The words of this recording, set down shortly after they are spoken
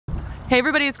Hey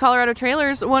everybody, it's Colorado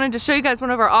Trailers. Wanted to show you guys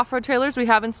one of our off-road trailers we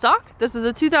have in stock. This is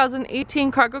a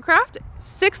 2018 Cargo Craft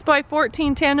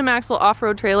 6x14 tandem axle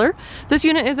off-road trailer. This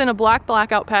unit is in a black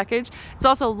Blackout package. It's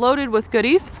also loaded with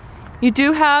goodies. You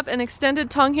do have an extended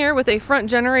tongue here with a front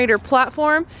generator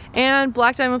platform and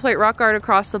black diamond plate rock guard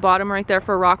across the bottom right there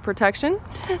for rock protection.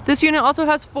 This unit also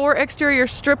has 4 exterior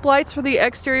strip lights for the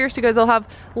exterior, so you guys will have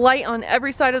light on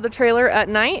every side of the trailer at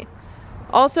night.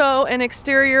 Also an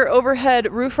exterior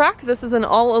overhead roof rack. This is an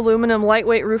all aluminum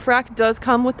lightweight roof rack. Does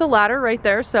come with the ladder right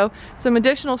there, so some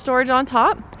additional storage on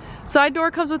top. Side door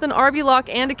comes with an RV lock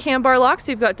and a cam bar lock,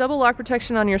 so you've got double lock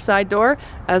protection on your side door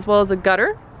as well as a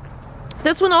gutter.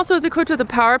 This one also is equipped with a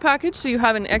power package, so you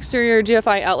have an exterior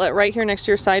GFI outlet right here next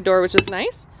to your side door, which is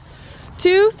nice.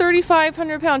 2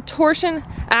 3,500-pound torsion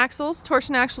axles.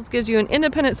 Torsion axles gives you an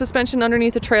independent suspension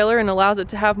underneath the trailer and allows it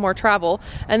to have more travel.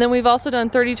 And then we've also done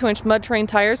 32-inch mud terrain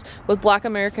tires with black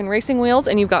American racing wheels,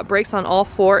 and you've got brakes on all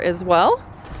 4 as well.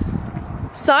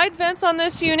 Side vents on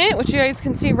this unit, which you guys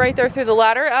can see right there through the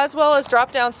ladder, as well as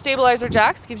drop-down stabilizer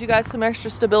jacks. Gives you guys some extra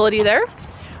stability there.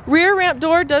 Rear ramp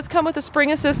door does come with a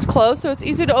spring assist close, so it's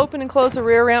easy to open and close the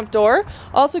rear ramp door.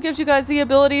 Also gives you guys the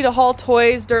ability to haul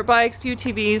toys, dirt bikes,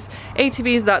 UTVs,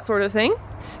 ATVs, that sort of thing.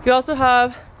 You also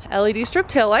have LED strip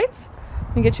taillights.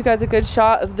 Let me get you guys a good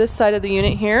shot of this side of the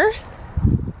unit here.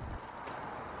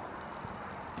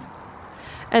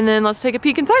 And then let's take a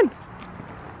peek inside.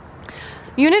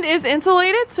 Unit is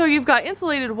insulated, so you've got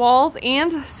insulated walls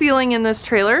and ceiling in this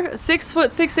trailer. 6'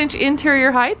 6"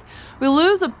 interior height. We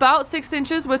lose about 6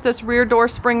 inches with this rear door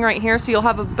spring right here, so you'll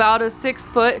have about a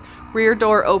 6-foot rear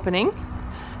door opening.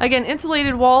 Again,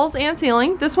 insulated walls and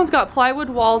ceiling. This one's got plywood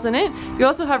walls in it. You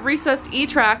also have recessed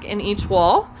E-track in each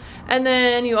wall. And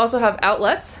then you also have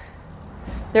outlets.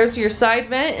 There's your side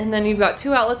vent, and then you've got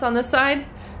 2 outlets on this side,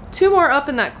 2 more up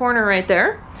in that corner right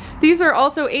there. These are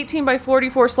also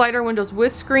 18x44 slider windows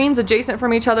with screens adjacent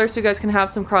from each other, so you guys can have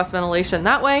some cross ventilation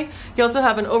that way. You also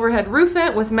have an overhead roof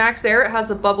vent with Maxx Air. It has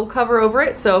a bubble cover over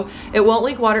it, so it won't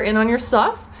leak water in on your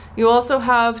stuff. You also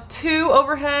have 2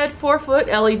 overhead 4-foot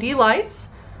LED lights,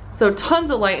 so tons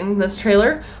of light in this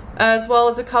trailer, as well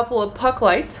as a couple of puck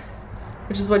lights,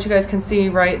 which is what you guys can see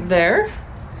right there.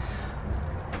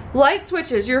 Light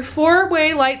switches, your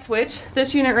 4-way light switch.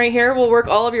 This unit right here will work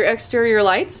all of your exterior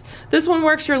lights. This one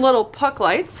works your little puck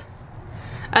lights.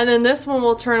 And then this one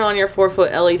will turn on your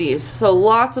 4-foot LEDs. So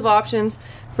lots of options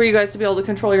for you guys to be able to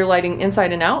control your lighting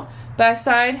inside and out. Back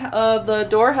side of the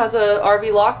door has a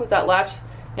RV lock with that latch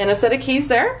and a set of keys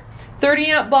there.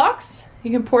 30-amp box. You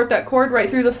can port that cord right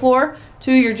through the floor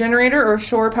to your generator or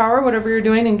shore power, whatever you're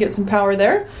doing, and get some power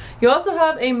there. You also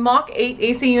have a Mach 8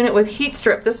 AC unit with heat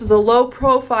strip. This is a low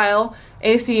profile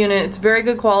AC unit. It's very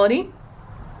good quality.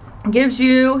 Gives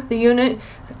you the unit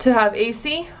to have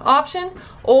AC option,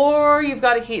 or you've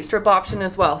got a heat strip option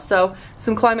as well. So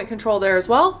some climate control there as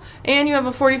well. And you have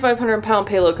a 4,500-pound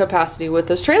payload capacity with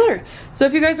this trailer. So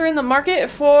if you guys are in the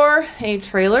market for a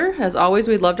trailer, as always,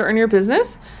 we'd love to earn your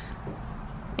business.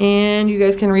 And you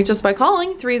guys can reach us by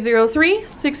calling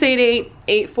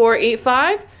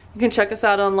 303-688-8485. You can check us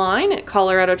out online at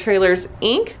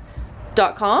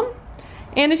coloradotrailersinc.com.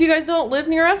 And if you guys don't live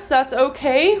near us, that's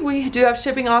okay. We do have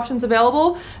shipping options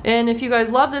available. And if you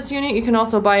guys love this unit, you can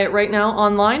also buy it right now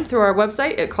online through our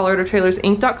website at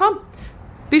coloradotrailersinc.com.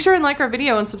 Be sure and like our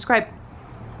video and subscribe.